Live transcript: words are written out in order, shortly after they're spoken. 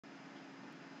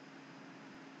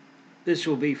This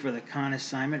will be for the con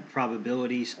assignment,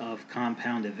 probabilities of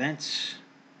compound events.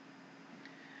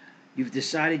 You've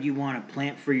decided you want a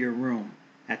plant for your room.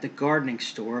 At the gardening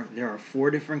store, there are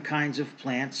 4 different kinds of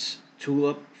plants: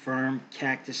 tulip, fern,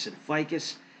 cactus, and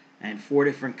ficus, and 4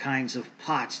 different kinds of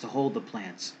pots to hold the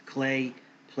plants: clay,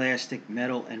 plastic,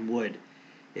 metal, and wood.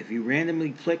 If you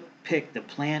randomly pick the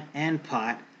plant and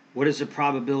pot, what is the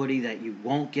probability that you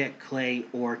won't get clay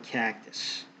or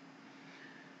cactus?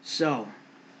 So,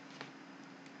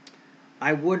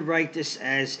 I would write this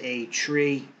as a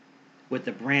tree with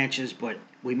the branches, but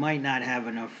we might not have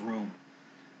enough room.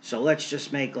 So let's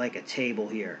just make like a table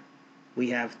here.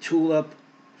 We have tulip,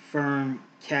 fern,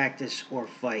 cactus, or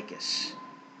ficus.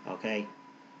 Okay?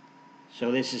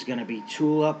 So this is going to be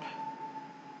tulip.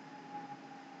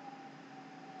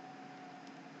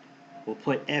 We'll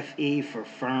put FE for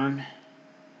fern,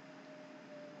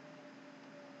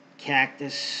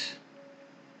 cactus,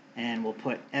 and we'll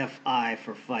put FI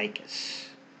for ficus.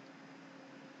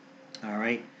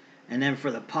 Alright? And then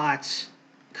for the pots,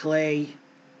 clay,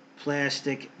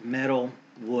 plastic, metal,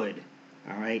 wood.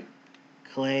 Alright?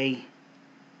 Clay,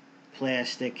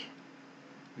 plastic,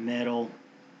 metal,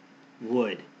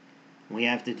 wood. We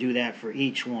have to do that for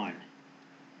each one.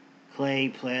 Clay,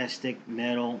 plastic,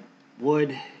 metal,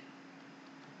 wood.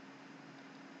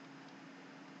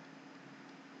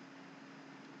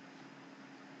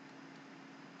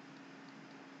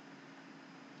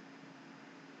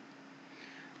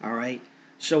 Alright,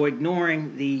 so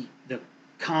ignoring the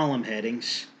column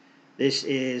headings, this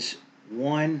is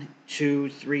 1,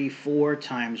 2, 3, 4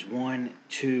 times 1,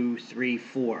 2, 3,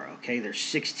 4. Okay, there's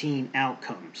 16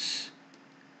 outcomes.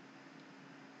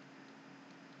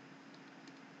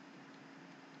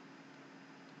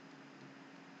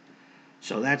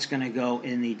 So that's going to go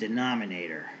in the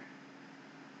denominator.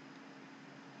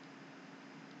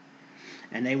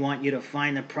 And they want you to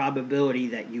find the probability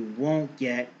that you won't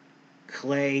get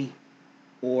clay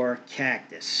or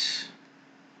cactus.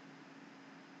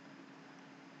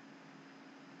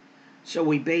 So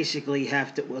we basically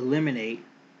have to eliminate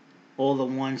all the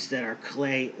ones that are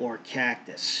clay or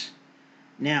cactus.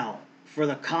 Now, for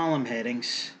the column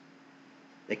headings,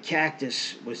 the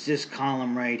cactus was this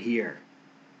column right here.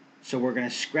 So we're going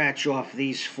to scratch off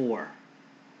these 4.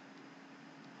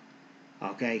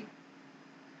 Okay?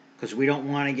 Because we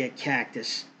don't want to get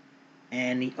cactus.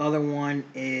 And the other one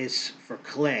is for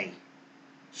clay.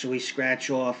 So we scratch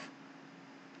off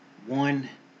 1,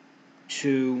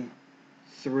 2,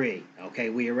 3. Okay,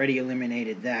 we already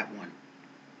eliminated that one.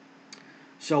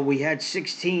 So we had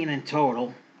 16 in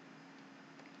total,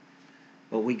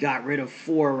 but we got rid of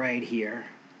 4 right here.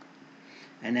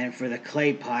 And then for the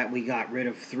clay pot, we got rid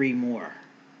of 3 more.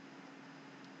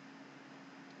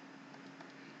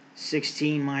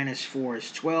 16 minus 4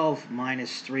 is 12,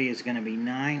 minus 3 is going to be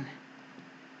 9,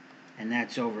 and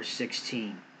that's over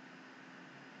 16.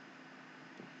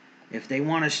 If they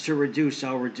want us to reduce,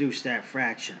 I'll reduce that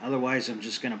fraction. Otherwise, I'm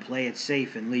just going to play it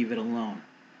safe and leave it alone.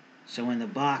 So in the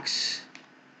box,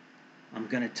 I'm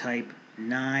going to type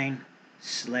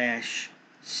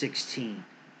 9/16.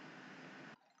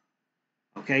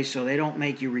 Okay, so they don't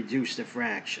make you reduce the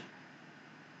fraction.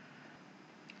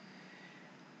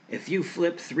 If you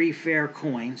flip 3 fair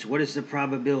coins, what is the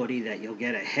probability that you'll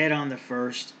get a head on the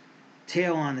first,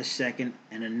 tail on the second,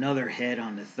 and another head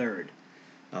on the third?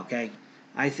 Okay,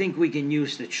 I think we can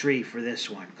use the tree for this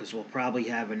one because we'll probably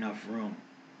have enough room.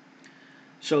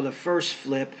 So the first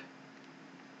flip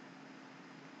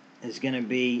is going to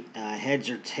be heads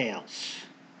or tails.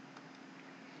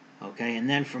 Okay, and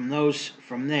then from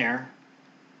there,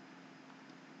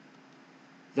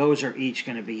 those are each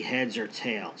going to be heads or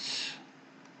tails.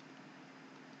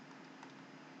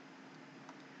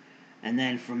 And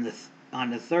then from on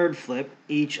the third flip,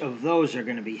 each of those are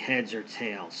going to be heads or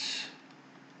tails.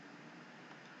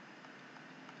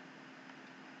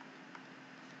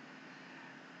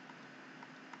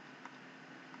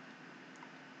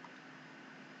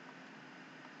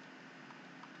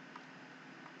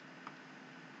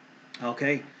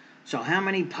 Okay, so how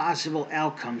many possible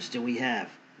outcomes do we have?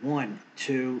 1,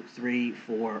 2, 3,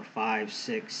 4, 5,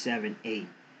 6, 7, 8.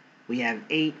 We have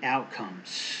 8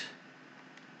 outcomes.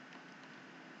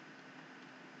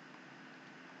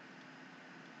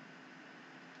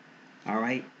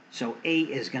 Alright, so 8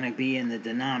 is going to be in the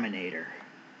denominator.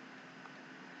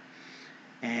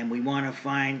 And we want to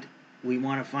find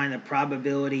the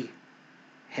probability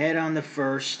head on the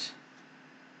first,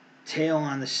 tail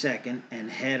on the second, and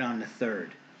head on the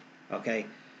third. Okay,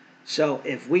 so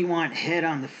if we want head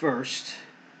on the first,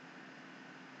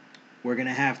 we're going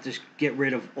to have to get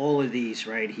rid of all of these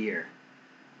right here.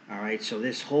 Alright, so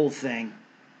this whole thing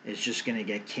is just going to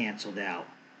get canceled out.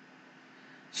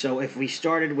 So if we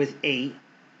started with 8,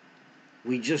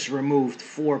 we just removed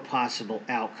 4 possible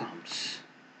outcomes.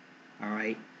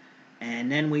 Alright?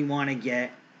 And then we want to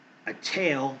get a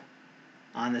tail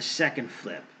on the second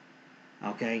flip.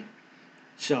 Okay?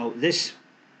 So this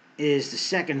is the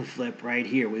second flip right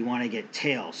here. We want to get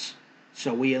tails.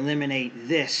 So we eliminate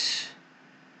this,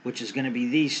 which is going to be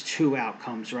these 2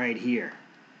 outcomes right here.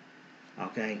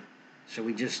 Okay? So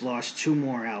we just lost 2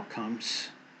 more outcomes.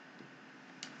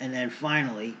 And then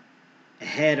finally, a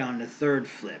head on the third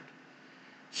flip.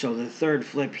 So the third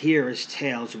flip here is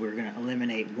tails. We're going to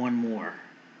eliminate 1 more.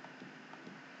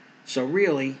 So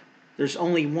really, there's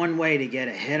only one way to get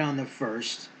a head on the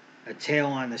first, a tail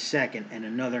on the second, and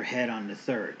another head on the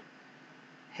third.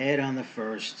 Head on the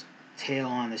first, tail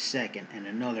on the second, and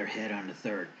another head on the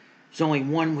third. There's only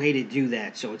one way to do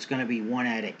that, so it's going to be 1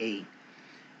 out of 8.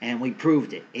 And we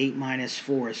proved it. 8 minus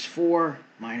 4 is 4,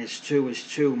 minus 2 is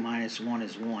 2, minus 1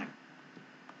 is 1.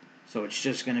 So it's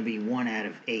just going to be 1 out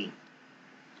of 8.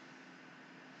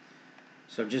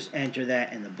 So just enter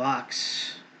that in the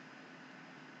box.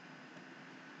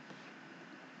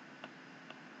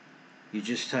 You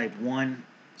just type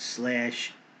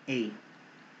 1/8.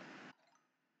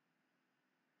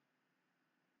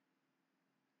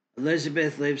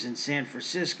 Elizabeth lives in San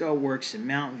Francisco, works in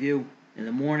Mountain View. In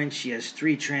the morning, she has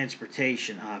 3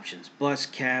 transportation options: bus,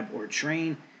 cab, or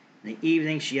train. In the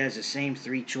evening, she has the same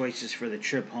 3 choices for the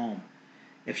trip home.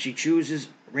 If she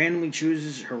randomly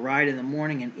chooses her ride in the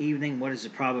morning and evening, what is the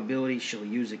probability she'll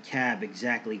use a cab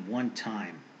exactly 1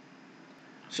 time?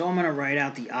 So I'm going to write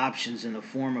out the options in the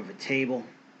form of a table.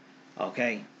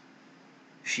 Okay.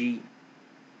 She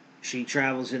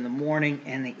travels in the morning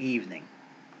and the evening.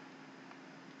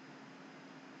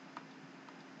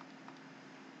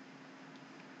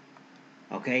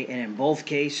 Okay, and in both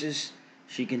cases,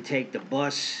 she can take the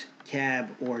bus,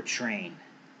 cab, or train.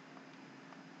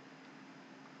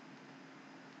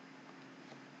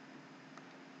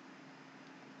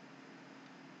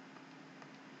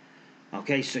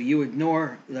 Okay, so you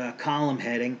ignore the column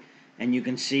heading, and you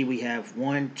can see we have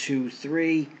 1, 2,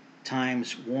 3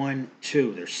 times 1,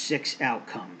 2. There's 6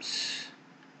 outcomes.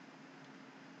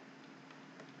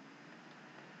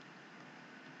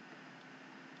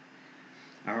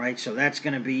 Alright, so that's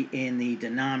going to be in the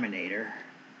denominator.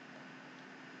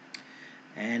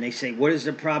 And they say, what is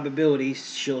the probability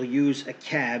she'll use a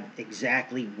cab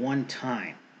exactly 1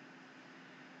 time?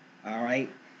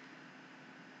 Alright,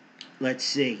 let's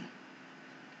see.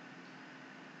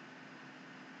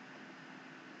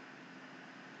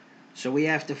 So we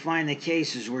have to find the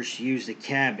cases where she used the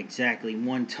cab exactly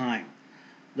 1 time.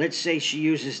 Let's say she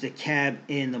uses the cab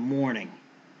in the morning.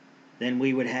 Then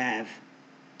we would have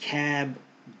cab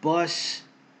bus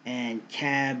and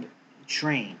cab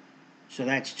train. So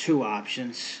that's 2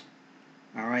 options.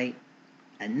 Alright.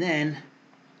 And then,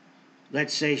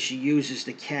 let's say she uses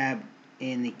the cab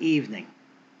in the evening.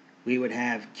 We would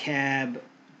have cab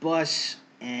bus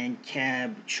and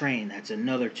cab train. That's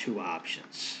another 2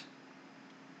 options.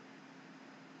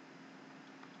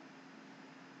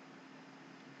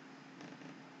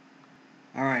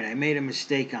 Alright, I made a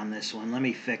mistake on this one. Let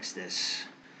me fix this.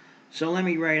 So let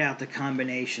me write out the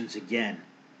combinations again.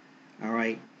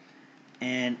 Alright.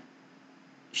 And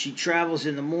she travels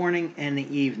in the morning and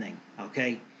the evening.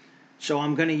 Okay. So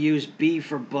I'm going to use B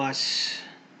for bus,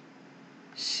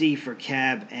 C for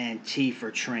cab, and T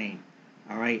for train.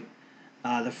 Alright.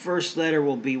 The first letter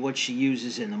will be what she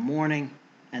uses in the morning,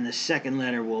 and the second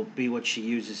letter will be what she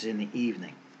uses in the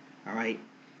evening. Alright.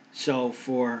 So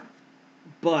for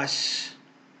bus,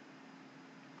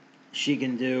 she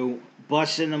can do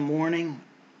bus in the morning,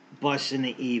 bus in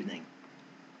the evening.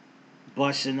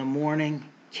 Bus in the morning,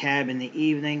 cab in the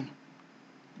evening,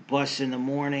 bus in the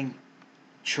morning,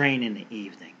 train in the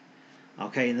evening.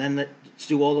 Okay, and then let's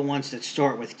do all the ones that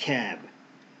start with cab.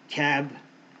 Cab,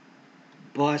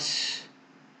 bus,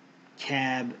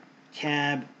 cab,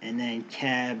 cab, and then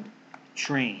cab,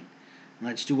 train. And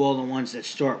let's do all the ones that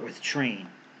start with train.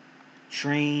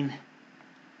 Train,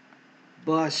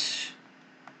 bus,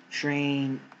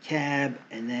 train, cab,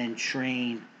 and then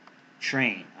train,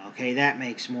 train. Okay, that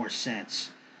makes more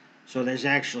sense. So there's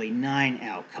actually 9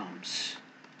 outcomes.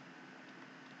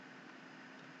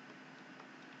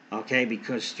 Okay,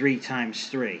 because 3 times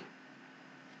 3.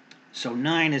 So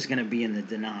 9 is going to be in the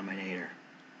denominator.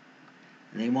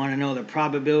 And they want to know the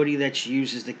probability that she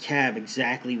uses the cab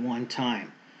exactly 1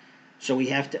 time. So we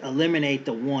have to eliminate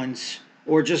the ones,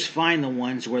 or just find the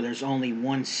ones where there's only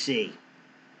 1 C.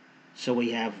 So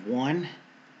we have 1,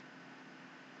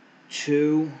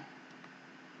 2,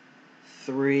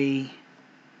 3,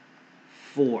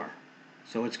 4.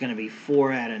 So it's going to be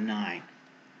 4 out of 9.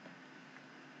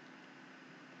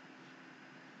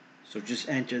 So just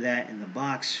enter that in the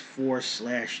box,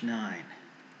 4/9.